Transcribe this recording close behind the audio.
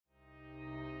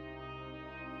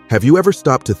Have you ever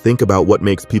stopped to think about what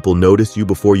makes people notice you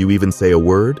before you even say a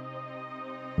word?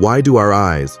 Why do our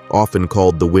eyes, often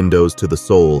called the windows to the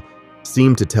soul,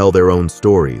 seem to tell their own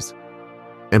stories?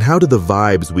 And how do the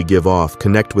vibes we give off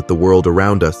connect with the world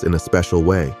around us in a special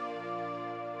way?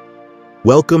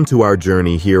 Welcome to our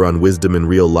journey here on Wisdom in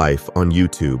Real Life on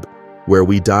YouTube, where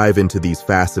we dive into these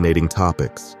fascinating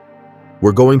topics.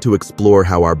 We're going to explore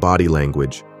how our body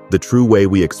language, the true way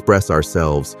we express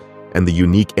ourselves, and the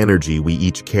unique energy we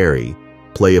each carry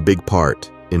play a big part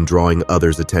in drawing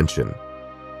others' attention.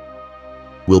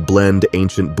 We'll blend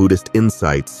ancient Buddhist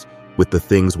insights with the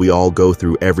things we all go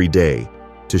through every day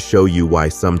to show you why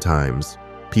sometimes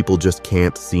people just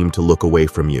can't seem to look away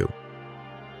from you.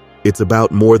 It's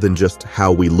about more than just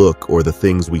how we look or the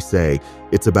things we say.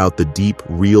 It's about the deep,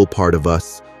 real part of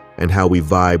us and how we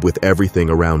vibe with everything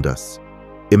around us.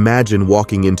 Imagine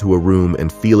walking into a room and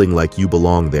feeling like you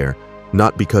belong there,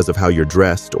 not because of how you're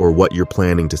dressed or what you're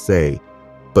planning to say,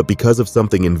 but because of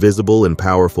something invisible and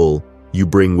powerful you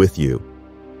bring with you.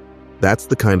 That's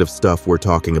the kind of stuff we're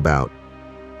talking about.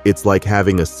 It's like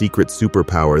having a secret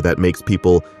superpower that makes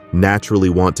people naturally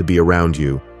want to be around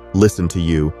you, listen to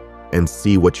you, and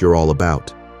see what you're all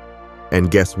about.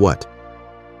 And guess what?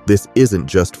 This isn't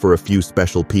just for a few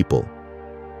special people.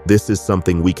 This is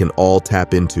something we can all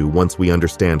tap into once we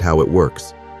understand how it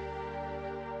works.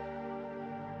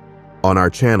 On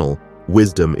our channel,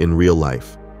 Wisdom in Real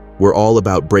Life, we're all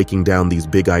about breaking down these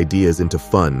big ideas into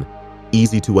fun,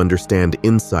 easy-to-understand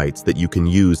insights that you can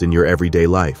use in your everyday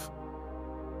life.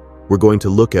 We're going to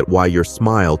look at why your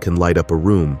smile can light up a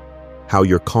room, how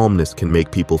your calmness can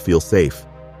make people feel safe,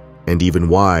 and even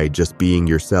why just being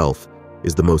yourself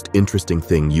is the most interesting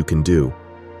thing you can do.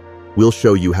 We'll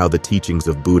show you how the teachings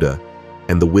of Buddha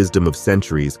and the wisdom of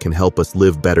centuries can help us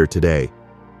live better today,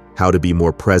 how to be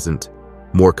more present,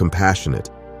 more compassionate,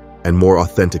 and more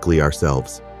authentically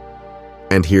ourselves.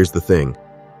 And here's the thing.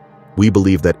 We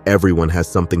believe that everyone has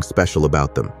something special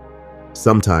about them.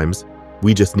 Sometimes,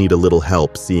 we just need a little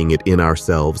help seeing it in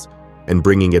ourselves and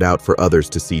bringing it out for others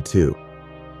to see too.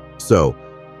 So,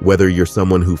 whether you're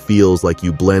someone who feels like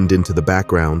you blend into the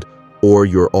background or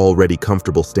you're already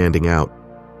comfortable standing out,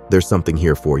 there's something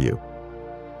here for you.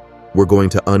 We're going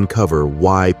to uncover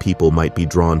why people might be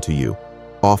drawn to you,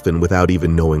 often without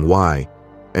even knowing why,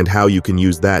 and how you can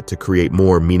use that to create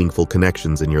more meaningful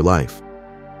connections in your life.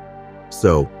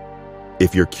 So,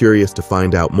 if you're curious to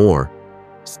find out more,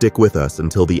 stick with us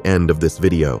until the end of this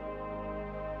video.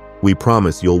 We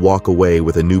promise you'll walk away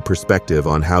with a new perspective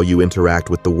on how you interact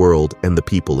with the world and the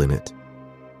people in it.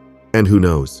 And who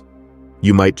knows,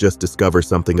 you might just discover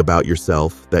something about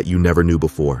yourself that you never knew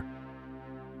before.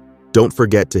 Don't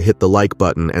forget to hit the like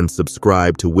button and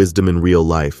subscribe to Wisdom in Real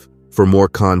Life for more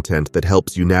content that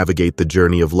helps you navigate the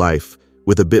journey of life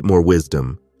with a bit more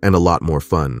wisdom and a lot more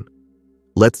fun.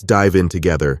 Let's dive in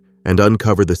together and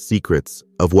uncover the secrets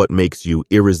of what makes you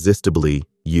irresistibly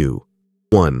you.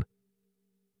 1.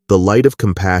 The light of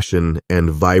compassion and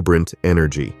vibrant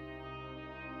energy.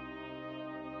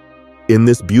 In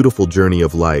this beautiful journey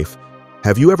of life,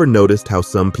 have you ever noticed how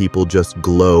some people just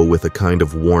glow with a kind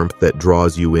of warmth that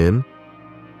draws you in?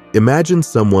 Imagine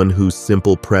someone whose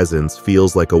simple presence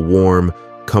feels like a warm,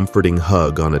 comforting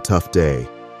hug on a tough day.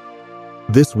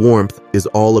 This warmth is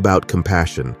all about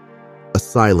compassion, a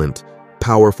silent,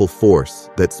 powerful force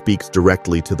that speaks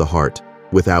directly to the heart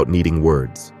without needing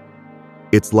words.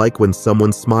 It's like when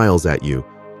someone smiles at you,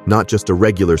 not just a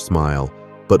regular smile,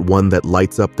 but one that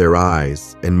lights up their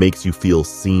eyes and makes you feel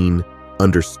seen,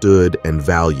 understood, and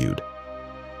valued.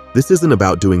 This isn't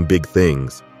about doing big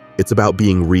things. It's about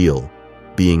being real,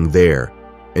 being there,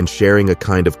 and sharing a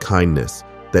kind of kindness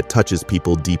that touches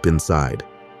people deep inside.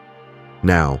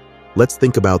 Now, let's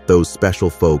think about those special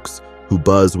folks who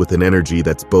buzz with an energy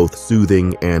that's both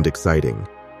soothing and exciting.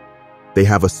 They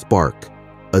have a spark,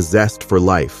 a zest for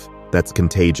life that's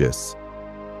contagious.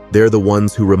 They're the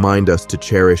ones who remind us to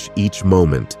cherish each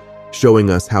moment, showing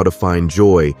us how to find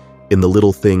joy in the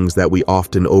little things that we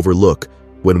often overlook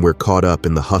when we're caught up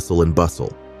in the hustle and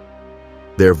bustle.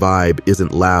 Their vibe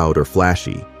isn't loud or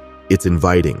flashy. It's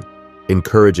inviting,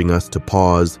 encouraging us to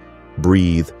pause,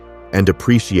 breathe, and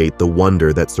appreciate the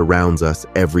wonder that surrounds us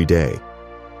every day.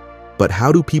 But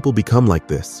how do people become like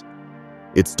this?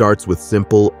 It starts with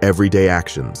simple, everyday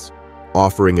actions,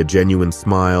 offering a genuine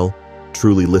smile,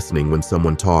 truly listening when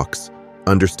someone talks,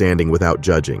 understanding without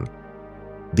judging.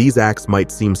 These acts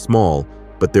might seem small,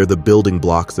 but they're the building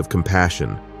blocks of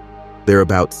compassion. They're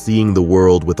about seeing the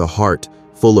world with a heart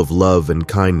full of love and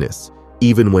kindness,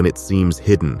 even when it seems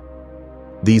hidden.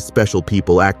 These special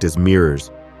people act as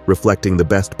mirrors, reflecting the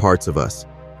best parts of us,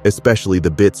 especially the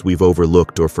bits we've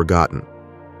overlooked or forgotten.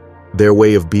 Their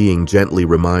way of being gently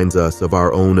reminds us of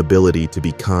our own ability to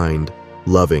be kind,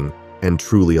 loving, and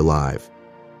truly alive.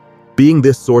 Being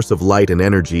this source of light and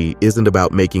energy isn't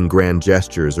about making grand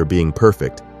gestures or being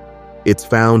perfect. It's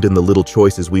found in the little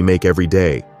choices we make every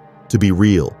day, to be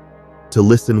real, to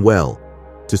listen well,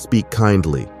 to speak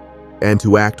kindly, and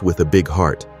to act with a big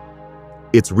heart.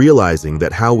 It's realizing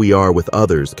that how we are with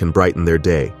others can brighten their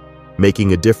day,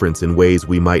 making a difference in ways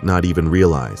we might not even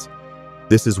realize.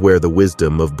 This is where the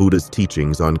wisdom of Buddha's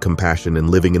teachings on compassion and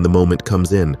living in the moment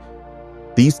comes in.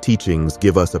 These teachings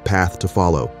give us a path to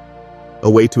follow, a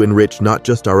way to enrich not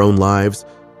just our own lives,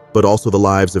 but also the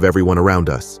lives of everyone around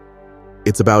us.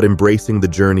 It's about embracing the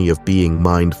journey of being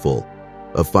mindful,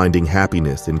 of finding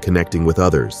happiness in connecting with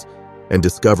others, and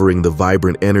discovering the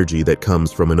vibrant energy that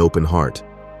comes from an open heart.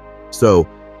 So,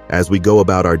 as we go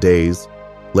about our days,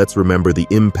 let's remember the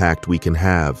impact we can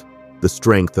have, the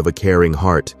strength of a caring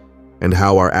heart, and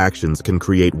how our actions can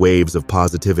create waves of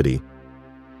positivity.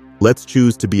 Let's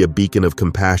choose to be a beacon of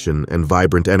compassion and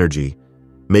vibrant energy,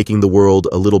 making the world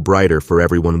a little brighter for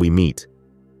everyone we meet.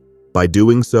 By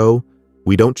doing so,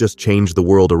 we don't just change the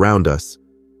world around us,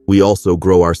 we also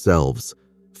grow ourselves,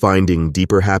 finding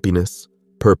deeper happiness,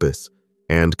 purpose,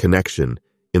 and connection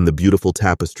in the beautiful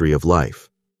tapestry of life.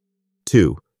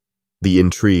 2. The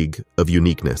Intrigue of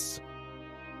Uniqueness.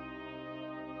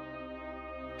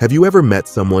 Have you ever met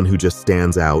someone who just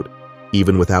stands out,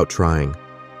 even without trying?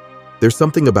 There's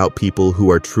something about people who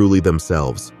are truly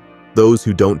themselves, those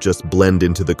who don't just blend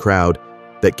into the crowd,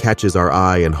 that catches our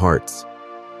eye and hearts.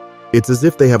 It's as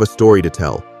if they have a story to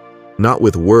tell, not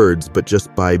with words, but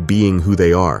just by being who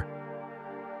they are.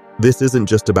 This isn't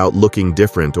just about looking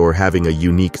different or having a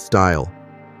unique style.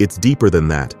 It's deeper than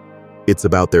that. It's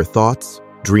about their thoughts,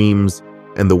 dreams,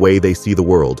 and the way they see the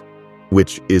world,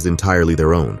 which is entirely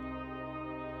their own.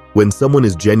 When someone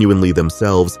is genuinely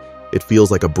themselves, it feels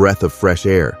like a breath of fresh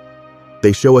air.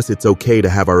 They show us it's okay to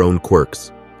have our own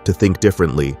quirks, to think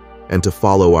differently, and to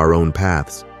follow our own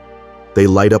paths. They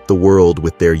light up the world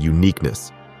with their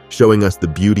uniqueness, showing us the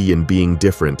beauty in being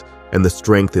different and the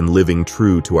strength in living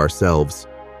true to ourselves.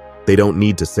 They don't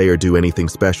need to say or do anything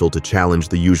special to challenge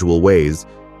the usual ways.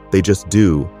 They just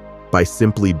do, by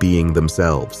simply being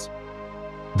themselves.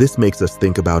 This makes us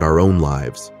think about our own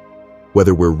lives,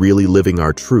 whether we're really living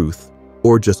our truth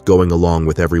or just going along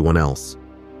with everyone else.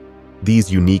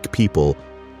 These unique people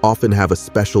often have a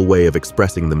special way of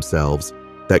expressing themselves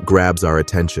that grabs our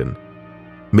attention.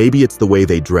 Maybe it's the way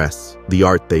they dress, the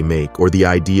art they make, or the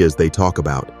ideas they talk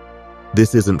about.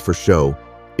 This isn't for show,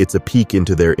 it's a peek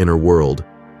into their inner world,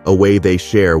 a way they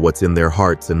share what's in their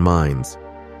hearts and minds.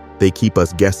 They keep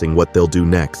us guessing what they'll do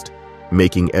next,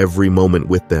 making every moment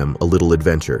with them a little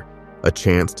adventure, a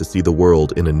chance to see the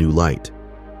world in a new light.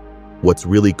 What's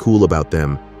really cool about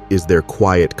them is their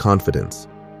quiet confidence.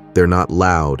 They're not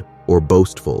loud or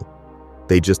boastful.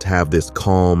 They just have this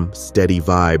calm, steady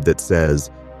vibe that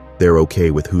says they're okay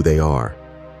with who they are.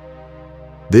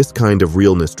 This kind of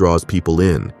realness draws people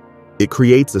in. It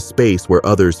creates a space where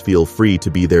others feel free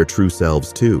to be their true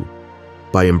selves too.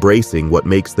 By embracing what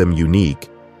makes them unique,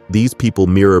 these people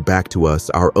mirror back to us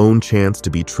our own chance to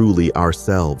be truly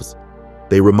ourselves.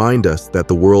 They remind us that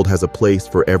the world has a place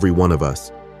for every one of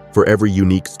us, for every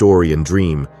unique story and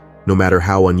dream, no matter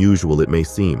how unusual it may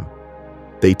seem.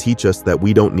 They teach us that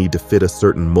we don't need to fit a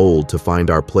certain mold to find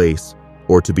our place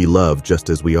or to be loved just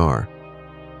as we are.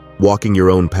 Walking your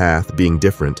own path, being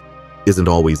different, isn't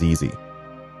always easy.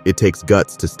 It takes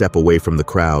guts to step away from the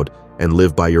crowd and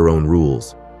live by your own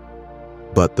rules.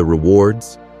 But the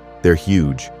rewards, they're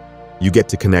huge. You get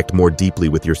to connect more deeply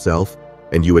with yourself,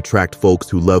 and you attract folks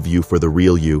who love you for the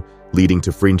real you, leading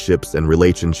to friendships and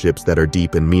relationships that are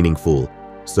deep and meaningful.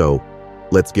 So,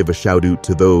 let's give a shout-out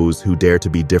to those who dare to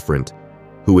be different,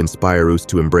 who inspire us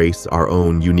to embrace our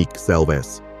own unique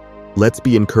selves. Let's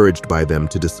be encouraged by them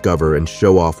to discover and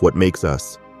show off what makes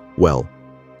us, well,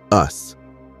 us.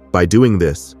 By doing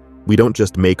this, we don't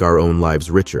just make our own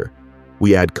lives richer,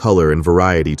 we add color and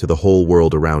variety to the whole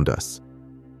world around us.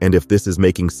 And if this is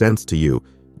making sense to you,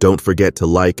 don't forget to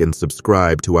like and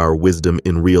subscribe to our Wisdom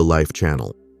in Real Life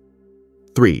channel.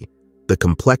 3. The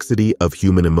complexity of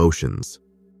human emotions.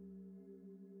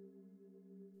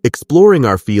 Exploring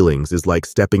our feelings is like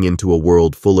stepping into a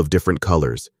world full of different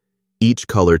colors. Each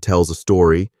color tells a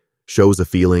story, shows a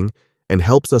feeling, and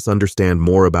helps us understand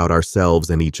more about ourselves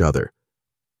and each other.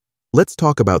 Let's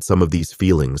talk about some of these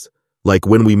feelings, like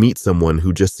when we meet someone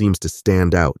who just seems to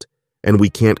stand out, and we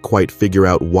can't quite figure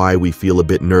out why we feel a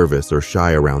bit nervous or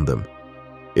shy around them.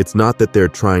 It's not that they're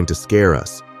trying to scare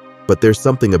us, but there's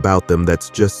something about them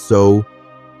that's just so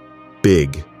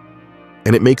big,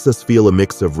 and it makes us feel a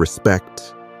mix of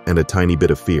respect and a tiny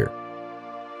bit of fear.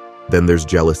 Then there's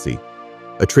jealousy,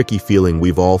 a tricky feeling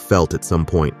we've all felt at some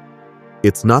point.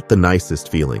 It's not the nicest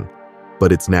feeling,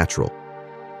 but it's natural.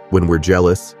 When we're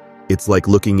jealous, it's like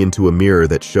looking into a mirror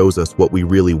that shows us what we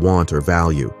really want or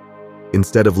value.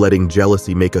 Instead of letting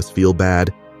jealousy make us feel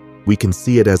bad, we can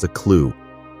see it as a clue,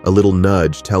 a little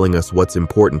nudge telling us what's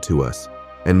important to us,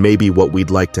 and maybe what we'd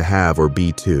like to have or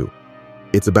be too.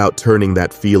 It's about turning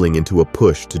that feeling into a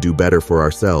push to do better for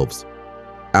ourselves.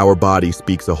 Our body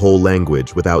speaks a whole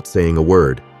language without saying a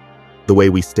word. The way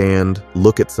we stand,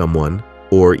 look at someone,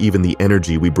 or even the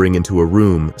energy we bring into a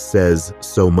room says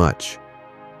so much.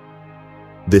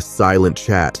 This silent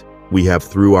chat we have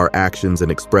through our actions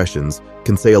and expressions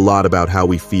can say a lot about how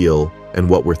we feel and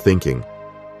what we're thinking.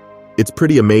 It's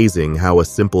pretty amazing how a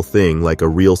simple thing like a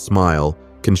real smile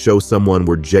can show someone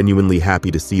we're genuinely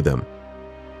happy to see them.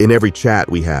 In every chat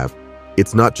we have,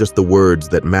 it's not just the words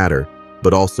that matter,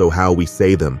 but also how we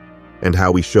say them and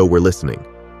how we show we're listening.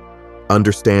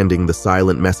 Understanding the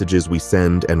silent messages we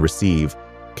send and receive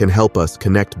can help us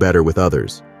connect better with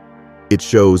others. It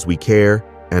shows we care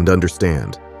and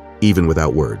understand, even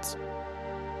without words.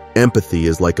 Empathy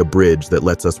is like a bridge that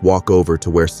lets us walk over to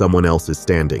where someone else is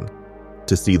standing,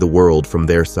 to see the world from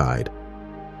their side.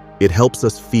 It helps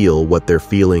us feel what they're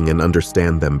feeling and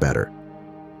understand them better.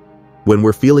 When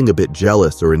we're feeling a bit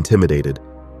jealous or intimidated,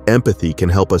 empathy can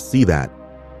help us see that.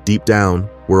 Deep down,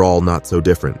 we're all not so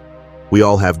different. We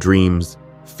all have dreams,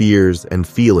 fears, and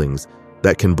feelings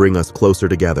that can bring us closer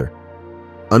together.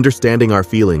 Understanding our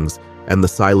feelings and the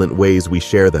silent ways we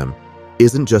share them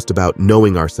isn't just about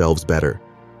knowing ourselves better.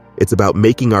 It's about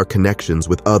making our connections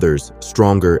with others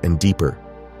stronger and deeper.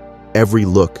 Every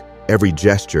look, every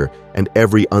gesture, and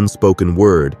every unspoken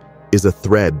word is a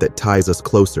thread that ties us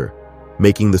closer,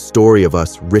 making the story of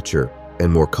us richer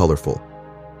and more colorful.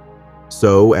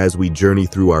 So, as we journey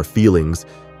through our feelings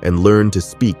and learn to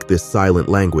speak this silent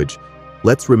language,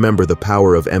 let's remember the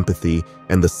power of empathy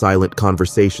and the silent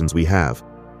conversations we have.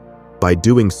 By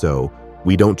doing so,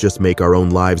 we don't just make our own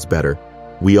lives better,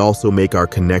 we also make our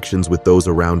connections with those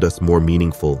around us more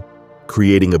meaningful,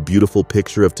 creating a beautiful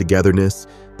picture of togetherness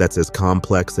that's as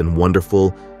complex and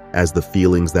wonderful as the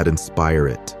feelings that inspire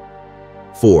it.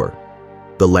 4.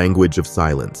 The language of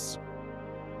silence.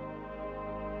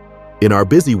 In our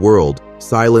busy world,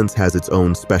 silence has its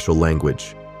own special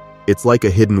language. It's like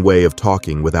a hidden way of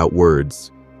talking without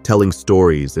words, telling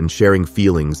stories and sharing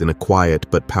feelings in a quiet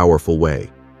but powerful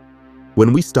way.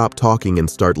 When we stop talking and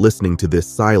start listening to this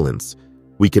silence,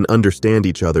 we can understand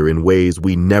each other in ways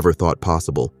we never thought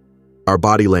possible. Our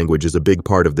body language is a big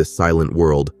part of this silent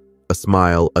world. A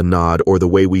smile, a nod, or the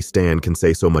way we stand can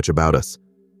say so much about us.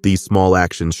 These small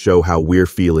actions show how we're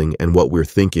feeling and what we're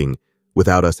thinking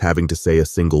without us having to say a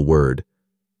single word.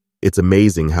 It's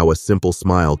amazing how a simple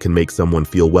smile can make someone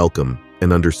feel welcome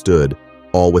and understood,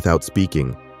 all without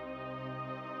speaking.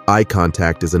 Eye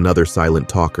contact is another silent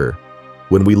talker.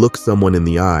 When we look someone in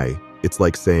the eye, it's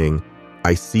like saying,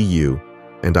 "I see you,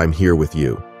 and I'm here with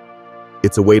you."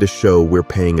 It's a way to show we're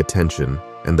paying attention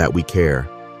and that we care.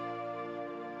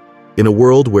 In a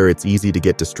world where it's easy to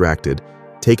get distracted,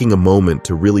 taking a moment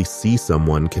to really see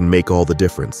someone can make all the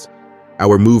difference.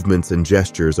 Our movements and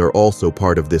gestures are also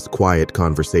part of this quiet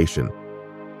conversation.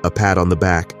 A pat on the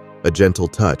back, a gentle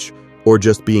touch, or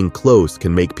just being close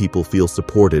can make people feel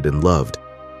supported and loved.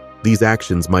 These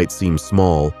actions might seem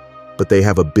small, but they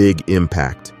have a big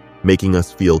impact, making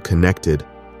us feel connected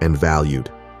and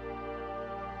valued.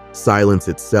 Silence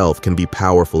itself can be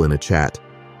powerful in a chat.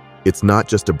 It's not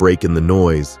just a break in the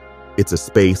noise, it's a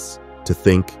space to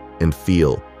think and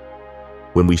feel.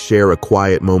 When we share a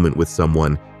quiet moment with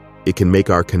someone, it can make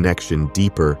our connection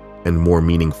deeper and more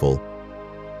meaningful.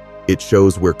 It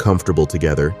shows we're comfortable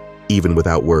together, even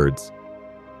without words.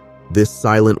 This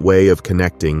silent way of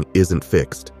connecting isn't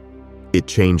fixed. It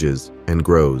changes and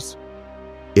grows.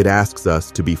 It asks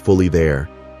us to be fully there,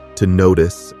 to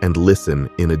notice and listen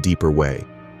in a deeper way.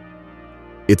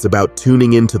 It's about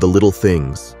tuning into the little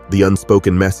things, the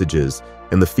unspoken messages,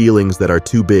 and the feelings that are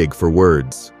too big for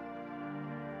words.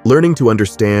 Learning to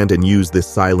understand and use this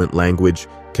silent language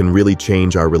can really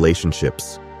change our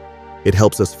relationships. It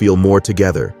helps us feel more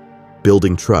together,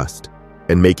 building trust,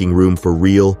 and making room for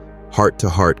real,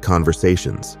 heart-to-heart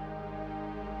conversations.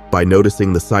 By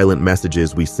noticing the silent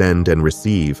messages we send and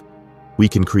receive, we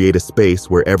can create a space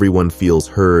where everyone feels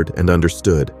heard and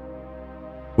understood.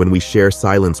 When we share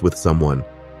silence with someone,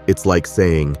 it's like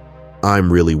saying,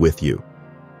 "I'm really with you."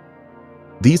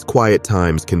 These quiet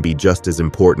times can be just as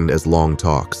important as long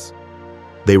talks.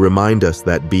 They remind us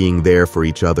that being there for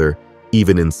each other,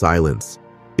 even in silence,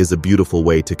 is a beautiful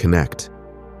way to connect.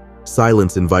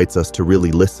 Silence invites us to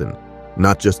really listen,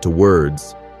 not just to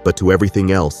words, but to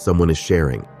everything else someone is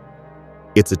sharing.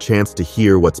 It's a chance to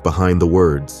hear what's behind the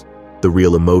words, the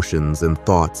real emotions and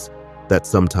thoughts that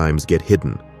sometimes get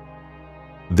hidden.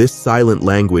 This silent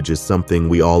language is something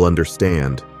we all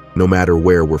understand, no matter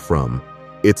where we're from.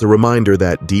 It's a reminder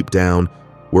that deep down,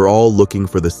 we're all looking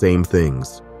for the same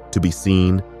things: to be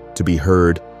seen, to be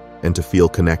heard, and to feel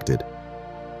connected.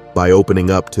 By opening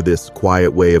up to this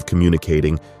quiet way of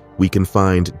communicating, we can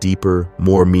find deeper,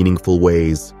 more meaningful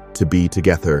ways to be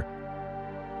together.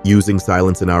 Using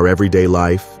silence in our everyday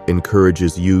life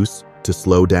encourages use to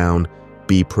slow down,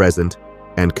 be present,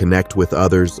 and connect with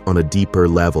others on a deeper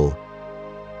level.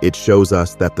 It shows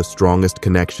us that the strongest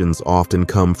connections often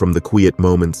come from the quiet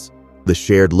moments, the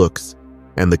shared looks,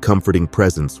 and the comforting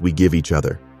presence we give each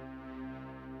other.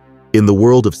 In the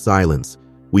world of silence,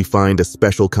 we find a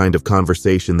special kind of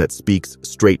conversation that speaks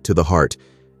straight to the heart.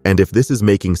 And if this is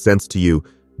making sense to you,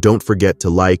 don't forget to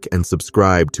like and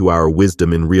subscribe to our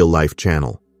Wisdom in Real Life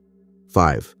channel.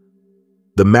 5.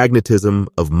 The magnetism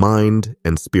of mind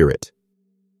and spirit.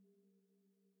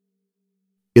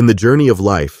 In the journey of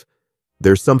life,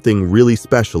 there's something really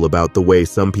special about the way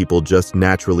some people just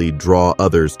naturally draw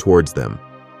others towards them.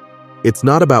 It's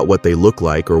not about what they look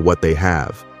like or what they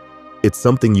have. It's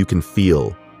something you can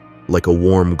feel, like a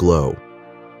warm glow.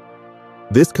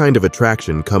 This kind of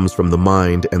attraction comes from the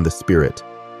mind and the spirit,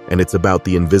 and it's about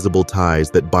the invisible ties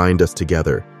that bind us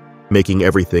together, making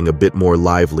everything a bit more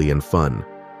lively and fun.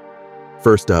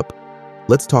 First up,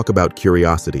 let's talk about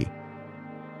curiosity.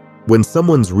 When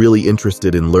someone's really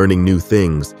interested in learning new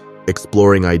things,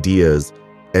 exploring ideas,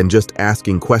 and just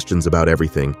asking questions about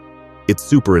everything, it's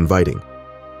super inviting.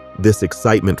 This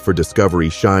excitement for discovery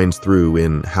shines through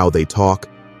in how they talk,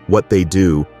 what they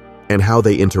do, and how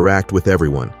they interact with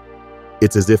everyone.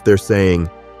 It's as if they're saying,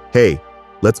 "Hey,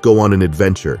 let's go on an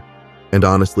adventure." And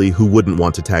honestly, who wouldn't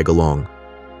want to tag along?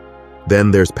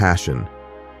 Then there's passion.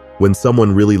 When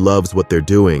someone really loves what they're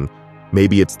doing,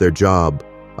 maybe it's their job,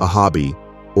 a hobby,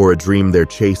 or a dream they're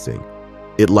chasing,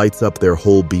 it lights up their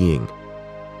whole being.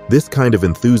 This kind of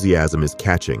enthusiasm is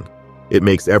catching. It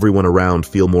makes everyone around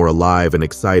feel more alive and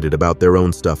excited about their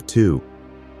own stuff too.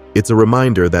 It's a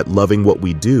reminder that loving what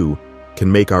we do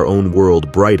can make our own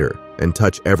world brighter and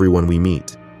touch everyone we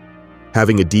meet.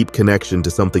 Having a deep connection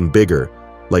to something bigger,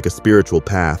 like a spiritual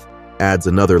path, adds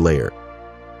another layer.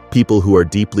 People who are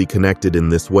deeply connected in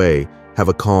this way have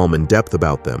a calm and depth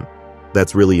about them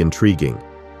that's really intriguing.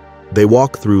 They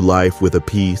walk through life with a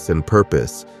peace and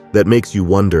purpose that makes you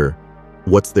wonder,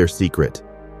 what's their secret?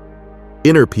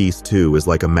 Inner peace, too, is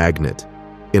like a magnet.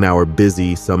 In our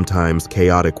busy, sometimes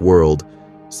chaotic world,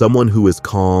 someone who is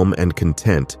calm and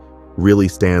content really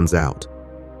stands out.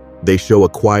 They show a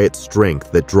quiet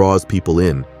strength that draws people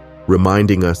in,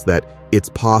 reminding us that it's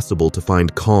possible to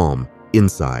find calm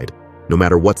inside, no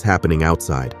matter what's happening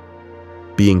outside.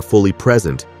 Being fully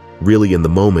present, really in the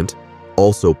moment,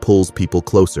 also pulls people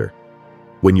closer.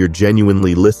 When you're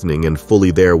genuinely listening and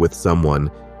fully there with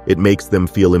someone, it makes them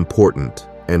feel important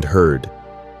and heard.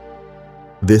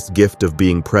 This gift of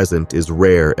being present is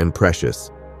rare and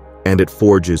precious, and it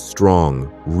forges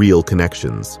strong, real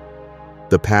connections.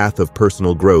 The path of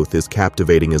personal growth is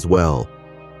captivating as well.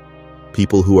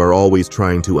 People who are always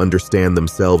trying to understand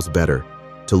themselves better,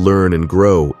 to learn and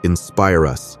grow, inspire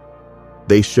us.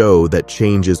 They show that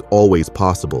change is always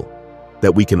possible,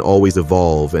 that we can always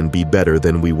evolve and be better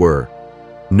than we were.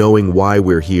 Knowing why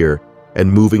we're here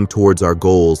and moving towards our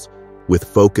goals with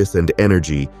focus and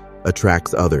energy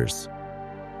attracts others.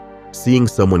 Seeing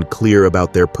someone clear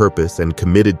about their purpose and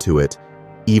committed to it,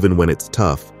 even when it's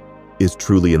tough, is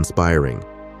truly inspiring.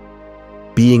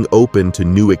 Being open to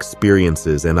new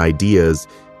experiences and ideas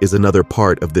is another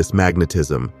part of this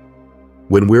magnetism.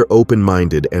 When we're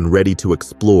open-minded and ready to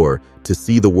explore, to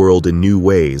see the world in new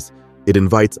ways, it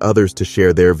invites others to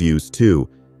share their views too,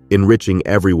 enriching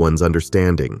everyone's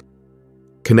understanding.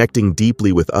 Connecting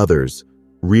deeply with others,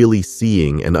 really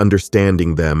seeing and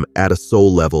understanding them at a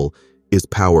soul level, is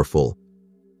powerful.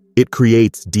 It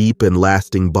creates deep and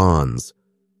lasting bonds,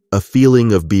 a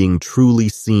feeling of being truly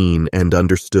seen and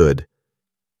understood.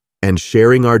 And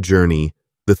sharing our journey,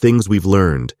 the things we've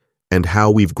learned, and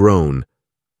how we've grown,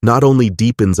 not only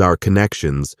deepens our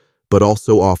connections, but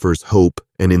also offers hope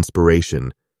and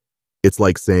inspiration. It's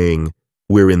like saying,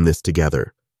 we're in this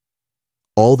together.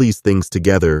 All these things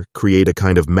together create a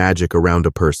kind of magic around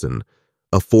a person,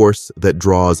 a force that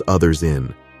draws others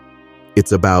in.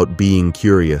 It's about being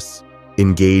curious,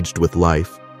 engaged with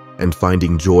life, and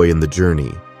finding joy in the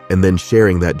journey, and then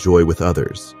sharing that joy with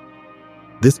others.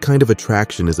 This kind of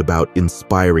attraction is about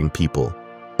inspiring people,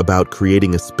 about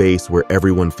creating a space where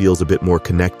everyone feels a bit more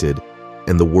connected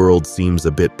and the world seems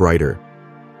a bit brighter.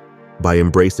 By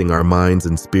embracing our minds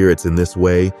and spirits in this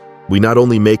way, we not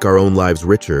only make our own lives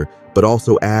richer, but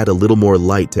also add a little more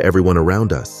light to everyone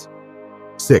around us.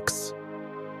 6.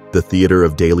 The theater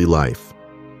of daily life.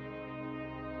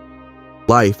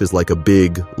 Life is like a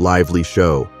big, lively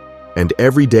show, and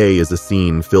every day is a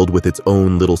scene filled with its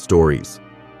own little stories.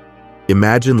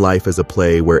 Imagine life as a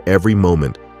play where every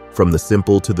moment, from the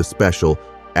simple to the special,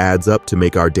 adds up to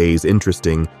make our days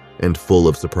interesting and full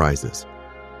of surprises.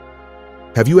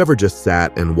 Have you ever just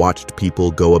sat and watched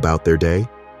people go about their day?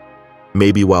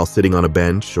 Maybe while sitting on a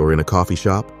bench or in a coffee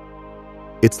shop?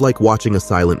 It's like watching a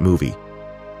silent movie.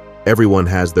 Everyone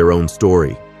has their own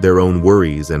story, their own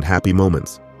worries and happy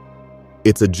moments.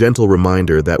 It's a gentle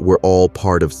reminder that we're all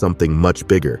part of something much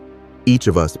bigger, each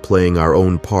of us playing our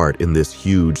own part in this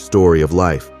huge story of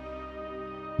life.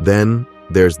 Then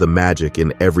there's the magic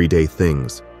in everyday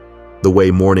things, the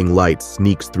way morning light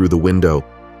sneaks through the window,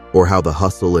 or how the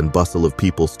hustle and bustle of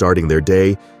people starting their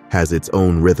day has its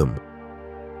own rhythm.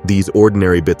 These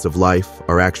ordinary bits of life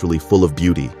are actually full of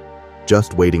beauty,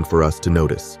 just waiting for us to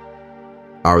notice.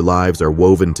 Our lives are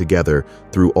woven together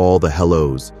through all the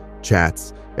hellos,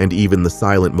 chats, and even the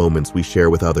silent moments we share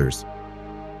with others.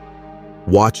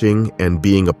 Watching and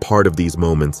being a part of these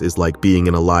moments is like being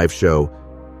in a live show,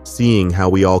 seeing how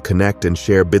we all connect and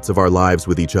share bits of our lives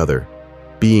with each other.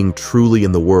 Being truly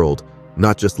in the world,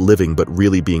 not just living but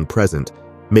really being present,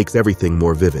 makes everything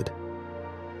more vivid.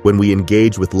 When we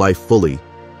engage with life fully,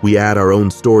 we add our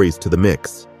own stories to the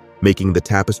mix, making the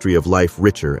tapestry of life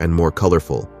richer and more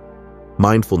colorful.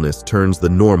 Mindfulness turns the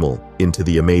normal into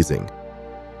the amazing.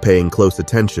 Paying close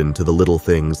attention to the little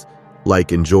things,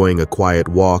 like enjoying a quiet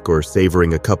walk or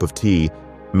savoring a cup of tea,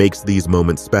 makes these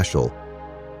moments special.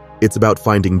 It's about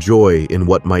finding joy in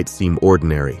what might seem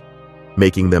ordinary,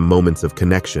 making them moments of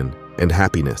connection and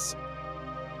happiness.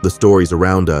 The stories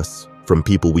around us, from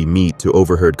people we meet to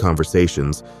overheard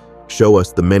conversations, show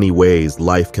us the many ways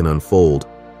life can unfold.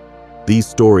 These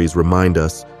stories remind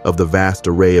us of the vast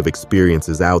array of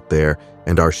experiences out there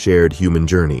and our shared human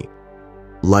journey.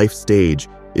 Life's stage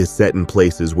is set in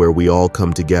places where we all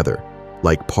come together,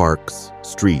 like parks,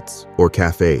 streets, or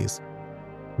cafes.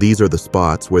 These are the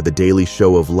spots where the daily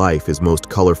show of life is most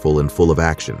colorful and full of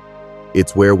action.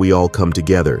 It's where we all come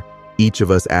together, each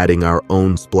of us adding our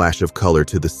own splash of color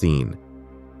to the scene.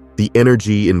 The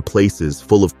energy in places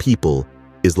full of people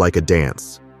is like a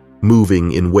dance,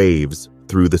 moving in waves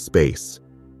through the space.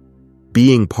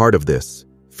 Being part of this,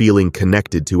 feeling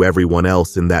connected to everyone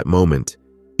else in that moment,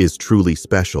 is truly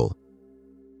special.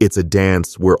 It's a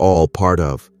dance we're all part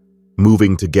of,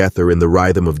 moving together in the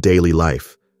rhythm of daily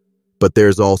life. But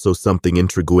there's also something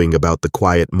intriguing about the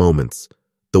quiet moments,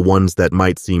 the ones that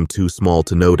might seem too small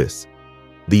to notice.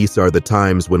 These are the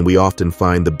times when we often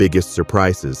find the biggest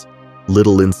surprises,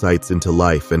 little insights into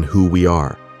life and who we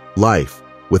are. Life,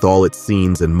 with all its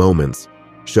scenes and moments,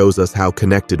 shows us how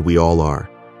connected we all are.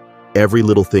 Every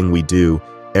little thing we do,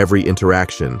 every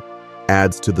interaction,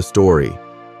 adds to the story,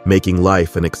 making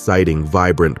life an exciting,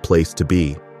 vibrant place to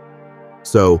be.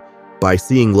 So, by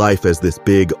seeing life as this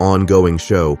big, ongoing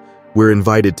show, we're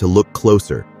invited to look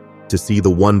closer, to see the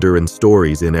wonder and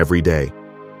stories in every day.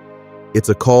 It's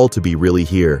a call to be really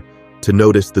here, to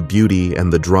notice the beauty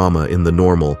and the drama in the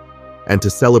normal, and to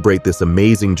celebrate this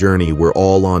amazing journey we're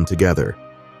all on together.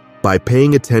 By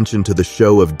paying attention to the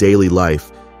show of daily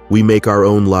life, we make our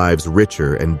own lives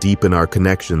richer and deepen our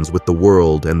connections with the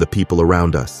world and the people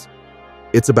around us.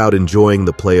 It's about enjoying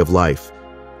the play of life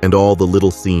and all the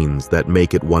little scenes that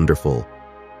make it wonderful.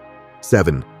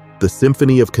 7. The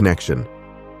Symphony of Connection.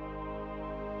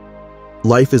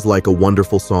 Life is like a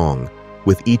wonderful song,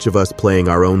 with each of us playing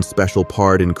our own special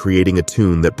part in creating a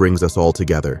tune that brings us all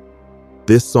together.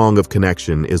 This song of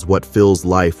connection is what fills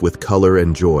life with color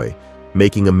and joy,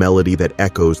 making a melody that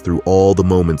echoes through all the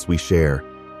moments we share.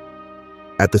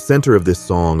 At the center of this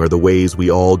song are the ways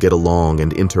we all get along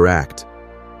and interact.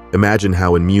 Imagine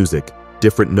how in music,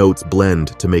 different notes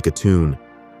blend to make a tune.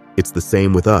 It's the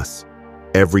same with us.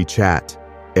 Every chat,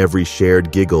 every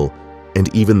shared giggle,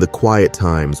 and even the quiet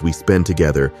times we spend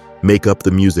together make up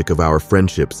the music of our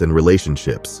friendships and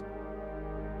relationships.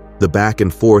 The back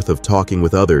and forth of talking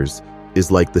with others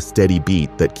is like the steady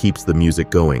beat that keeps the music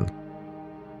going.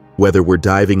 Whether we're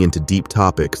diving into deep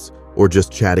topics or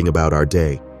just chatting about our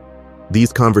day,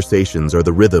 these conversations are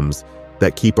the rhythms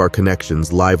that keep our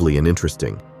connections lively and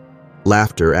interesting.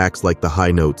 Laughter acts like the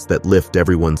high notes that lift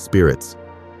everyone's spirits.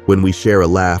 When we share a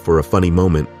laugh or a funny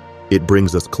moment, it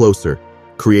brings us closer,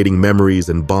 creating memories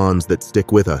and bonds that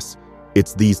stick with us.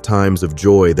 It's these times of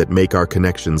joy that make our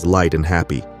connections light and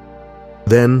happy.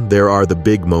 Then there are the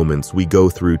big moments we go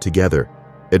through together,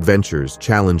 adventures,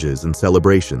 challenges, and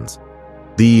celebrations.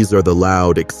 These are the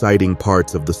loud, exciting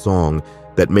parts of the song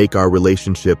that make our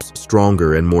relationships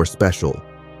stronger and more special.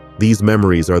 These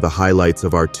memories are the highlights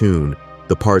of our tune,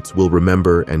 the parts we'll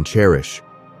remember and cherish.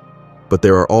 But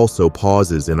there are also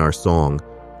pauses in our song,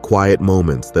 quiet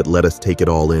moments that let us take it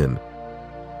all in.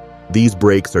 These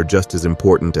breaks are just as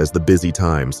important as the busy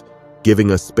times,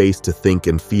 giving us space to think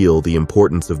and feel the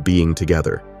importance of being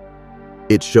together.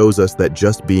 It shows us that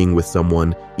just being with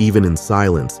someone, even in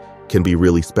silence, can be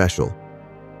really special.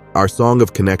 Our song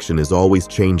of connection is always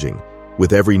changing,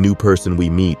 with every new person we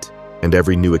meet and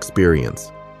every new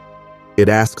experience. It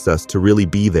asks us to really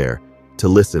be there, to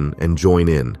listen and join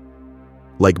in.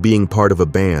 Like being part of a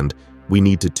band, we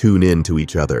need to tune in to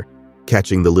each other,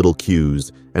 catching the little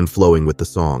cues and flowing with the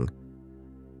song.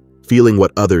 Feeling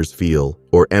what others feel,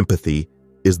 or empathy,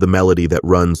 is the melody that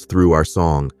runs through our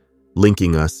song,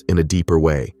 linking us in a deeper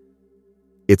way.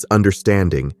 It's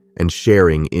understanding and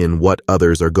sharing in what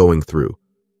others are going through,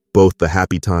 both the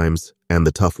happy times and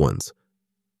the tough ones.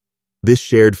 This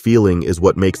shared feeling is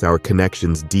what makes our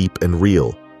connections deep and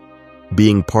real.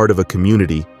 Being part of a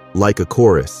community, like a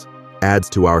chorus, adds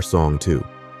to our song too.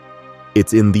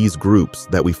 It's in these groups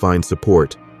that we find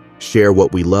support, share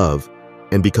what we love,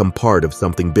 and become part of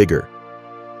something bigger.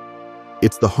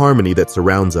 It's the harmony that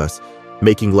surrounds us,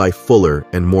 making life fuller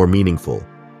and more meaningful.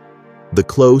 The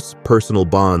close, personal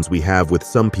bonds we have with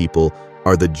some people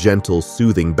are the gentle,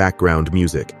 soothing background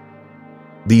music.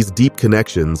 These deep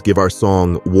connections give our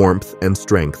song warmth and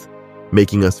strength,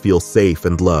 making us feel safe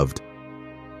and loved.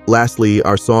 Lastly,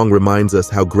 our song reminds us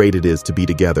how great it is to be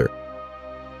together.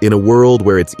 In a world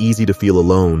where it's easy to feel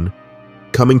alone,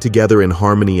 coming together in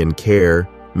harmony and care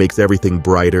makes everything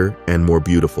brighter and more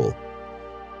beautiful.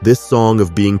 This song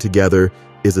of being together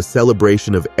is a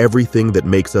celebration of everything that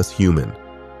makes us human: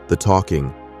 the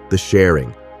talking, the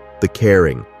sharing, the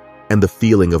caring, and the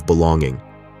feeling of belonging.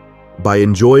 By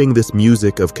enjoying this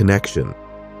music of connection,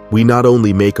 we not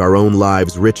only make our own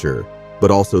lives richer, but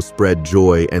also spread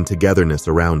joy and togetherness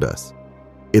around us.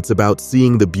 It's about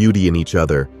seeing the beauty in each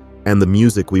other and the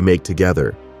music we make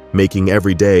together, making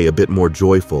every day a bit more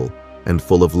joyful and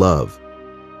full of love.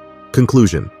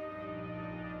 Conclusion.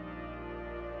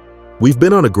 We've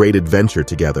been on a great adventure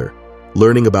together,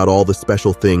 learning about all the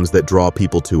special things that draw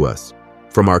people to us,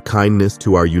 from our kindness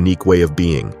to our unique way of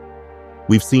being.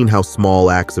 We've seen how small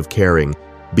acts of caring,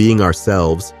 being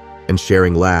ourselves, and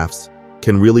sharing laughs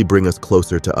can really bring us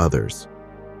closer to others.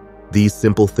 These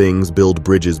simple things build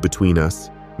bridges between us,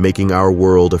 making our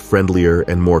world a friendlier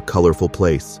and more colorful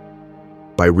place.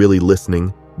 By really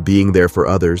listening, being there for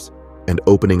others, and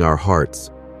opening our hearts,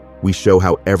 we show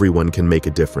how everyone can make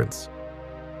a difference.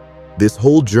 This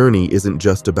whole journey isn't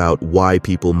just about why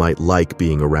people might like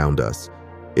being around us.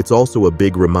 It's also a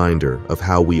big reminder of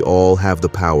how we all have the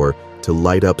power to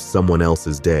light up someone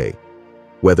else's day,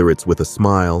 whether it's with a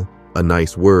smile, a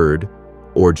nice word,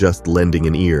 or just lending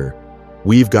an ear.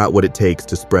 We've got what it takes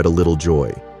to spread a little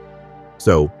joy.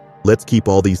 So, let's keep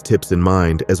all these tips in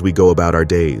mind as we go about our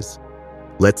days.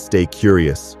 Let's stay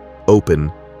curious,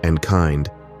 open, and kind,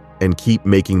 and keep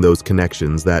making those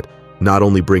connections that not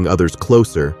only bring others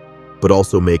closer, but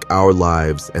also make our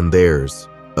lives and theirs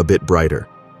a bit brighter.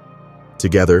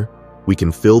 Together, we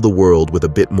can fill the world with a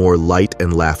bit more light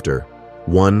and laughter,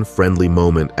 one friendly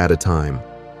moment at a time.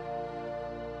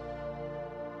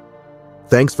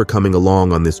 Thanks for coming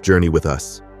along on this journey with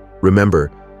us.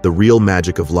 Remember, the real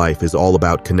magic of life is all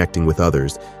about connecting with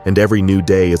others, and every new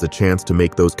day is a chance to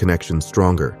make those connections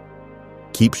stronger.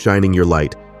 Keep shining your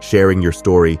light, sharing your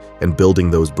story, and building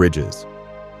those bridges.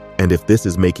 And if this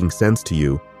is making sense to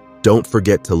you, don't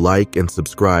forget to like and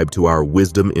subscribe to our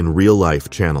Wisdom in Real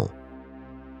Life channel.